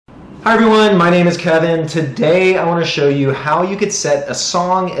Hi everyone, my name is Kevin. Today I want to show you how you could set a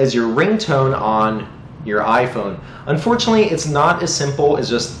song as your ringtone on your iPhone. Unfortunately, it's not as simple as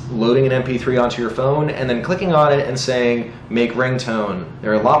just loading an MP3 onto your phone and then clicking on it and saying make ringtone.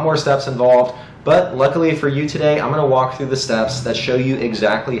 There are a lot more steps involved, but luckily for you today, I'm going to walk through the steps that show you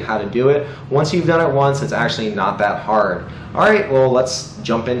exactly how to do it. Once you've done it once, it's actually not that hard. Alright, well let's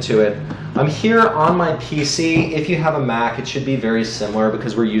jump into it. I'm here on my PC. If you have a Mac, it should be very similar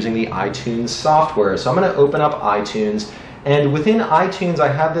because we're using the iTunes software. So I'm going to open up iTunes, and within iTunes I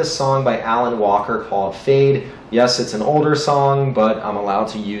have this song by Alan Walker called Fade. Yes, it's an older song, but I'm allowed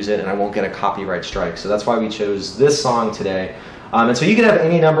to use it and I won't get a copyright strike. So that's why we chose this song today. And so you could have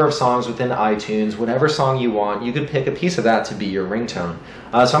any number of songs within iTunes, whatever song you want, you could pick a piece of that to be your ringtone.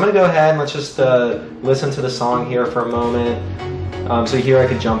 So I'm going to go ahead and let's just listen to the song here for a moment. So here I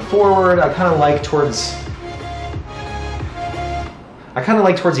could jump forward. I kind of like towards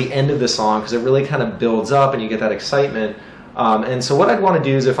the end of the song because it really kind of builds up and you get that excitement. And so what I'd want to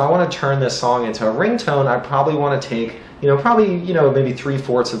do is if I want to turn this song into a ringtone, I probably want to take, maybe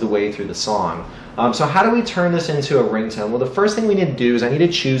 3/4 of the way through the song. So how do we turn this into a ringtone? Well, the first thing we need to do is I need to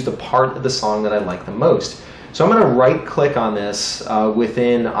choose the part of the song that I like the most. So I'm going to right click on this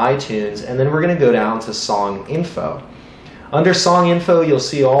within iTunes, and then we're going to go down to Song Info. Under Song Info, you'll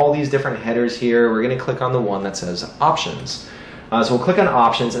see all these different headers here. We're going to click on the one that says Options. So we'll click on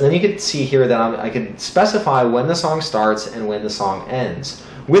Options, and then you can see here that I could specify when the song starts and when the song ends.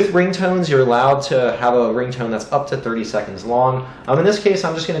 With ringtones, you're allowed to have a ringtone that's up to 30 seconds long. In this case,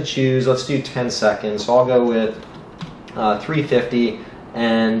 I'm just going to choose, let's do 10 seconds. So I'll go with 350,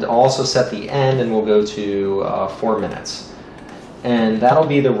 and I'll also set the end, and we'll go to 4 minutes. And that'll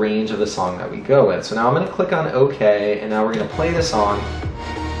be the range of the song that we go with. So now I'm going to click on OK, and now we're going to play the song.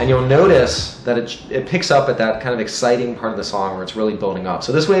 And you'll notice that it picks up at that kind of exciting part of the song where it's really building up.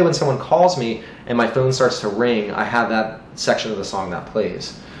 So this way when someone calls me and my phone starts to ring, I have that section of the song that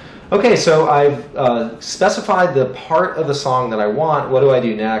plays. Okay, so I've specified the part of the song that I want. What do I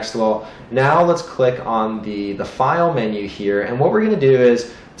do next? Well, now let's click on the File menu here. And what we're going to do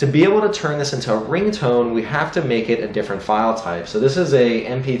is, to be able to turn this into a ringtone, we have to make it a different file type. So this is a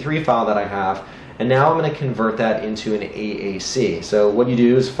MP3 file that I have. And now I'm going to convert that into an AAC. So what you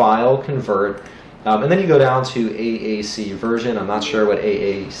do is File, Convert, and then you go down to AAC version. I'm not sure what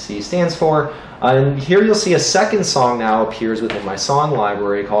AAC stands for. And here you'll see a second song now appears within my song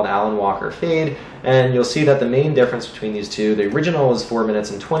library called Alan Walker Fade. And you'll see that the main difference between these two, the original is 4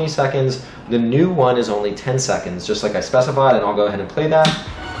 minutes and 20 seconds. The new one is only 10 seconds, just like I specified. And I'll go ahead and play that.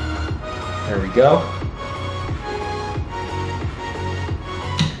 There we go.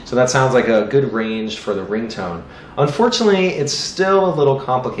 So that sounds like a good range for the ringtone. Unfortunately, it's still a little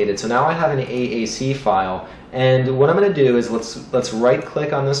complicated. So now I have an AAC file, and what I'm going to do is let's right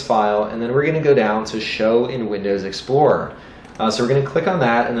click on this file, and then we're going to go down to Show in Windows Explorer. So we're going to click on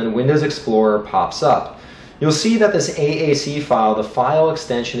that, and then Windows Explorer pops up. You'll see that this AAC file, the file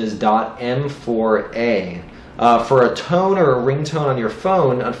extension is .m4a. For a tone or a ringtone on your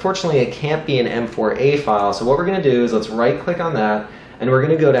phone, unfortunately it can't be an M4A file. So what we're going to do is let's right click on that, and we're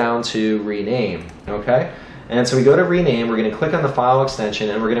going to go down to Rename, okay? And so we go to Rename, we're going to click on the file extension,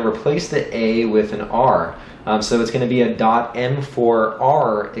 and we're going to replace the A with an R. So it's going to be a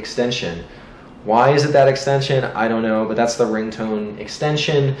 .m4r extension. Why is it that extension? I don't know, but that's the ringtone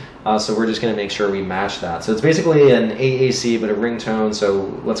extension, so we're just going to make sure we match that. So it's basically an AAC, but a ringtone,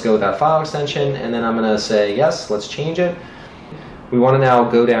 so let's go with that file extension, and then I'm going to say yes, let's change it. We want to now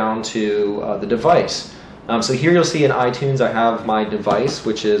go down to the device. So here you'll see in iTunes I have my device,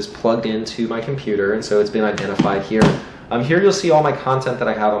 which is plugged into my computer, and so it's been identified here. Here you'll see all my content that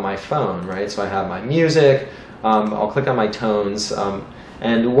I have on my phone, right? So I have my music, I'll click on my tones,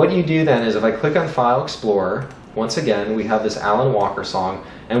 and what you do then is if I click on File Explorer, once again we have this Alan Walker song,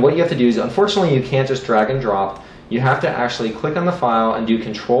 and what you have to do is, unfortunately you can't just drag and drop, you have to actually click on the file and do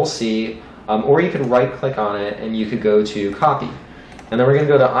Control-C, or you could right click on it and you could go to Copy. And then we're going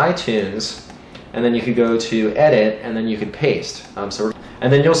to go to iTunes, and then you could go to Edit, and then you could paste.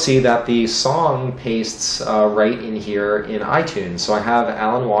 And then you'll see that the song pastes right in here in iTunes. So I have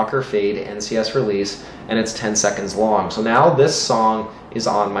Alan Walker Fade NCS release, and it's 10 seconds long. So now this song is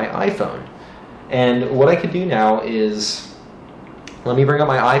on my iPhone. And what I could do now is, let me bring up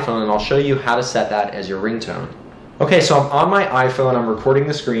my iPhone and I'll show you how to set that as your ringtone. Okay, so I'm on my iPhone, I'm recording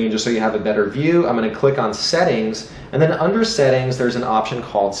the screen just so you have a better view. I'm going to click on Settings, and then under Settings there's an option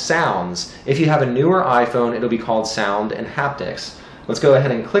called Sounds. If you have a newer iPhone, it'll be called Sound and Haptics. Let's go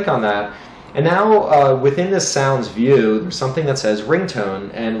ahead and click on that. And now within this sounds view, there's something that says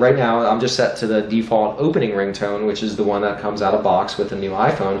ringtone, and right now I'm just set to the default opening ringtone, which is the one that comes out of box with the new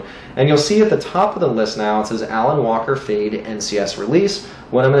iPhone. And you'll see at the top of the list now it says Alan Walker Fade NCS Release.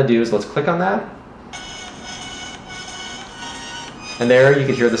 What I'm going to do is let's click on that. And there you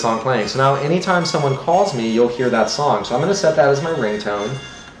can hear the song playing. So now anytime someone calls me, you'll hear that song. So I'm going to set that as my ringtone.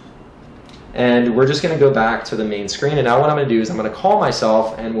 And we're just going to go back to the main screen. And now what I'm going to do is I'm going to call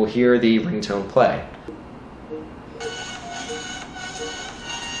myself and we'll hear the ringtone play.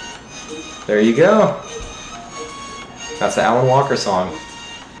 There you go. That's the Alan Walker song.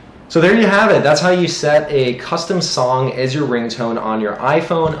 So there you have it. That's how you set a custom song as your ringtone on your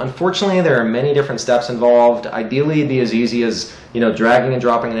iPhone. Unfortunately, there are many different steps involved. Ideally, it'd be as easy as dragging and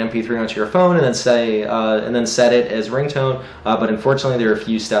dropping an MP3 onto your phone and then set it as ringtone. But unfortunately, there are a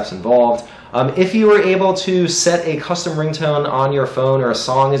few steps involved. If you were able to set a custom ringtone on your phone or a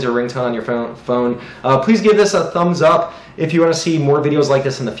song as your ringtone on your phone, please give this a thumbs up. If you want to see more videos like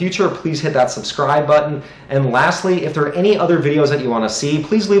this in the future, please hit that subscribe button. And lastly, if there are any other videos that you want to see,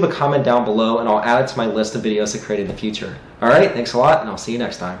 please leave a comment down below and I'll add it to my list of videos to create in the future. All right, thanks a lot, and I'll see you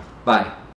next time. Bye.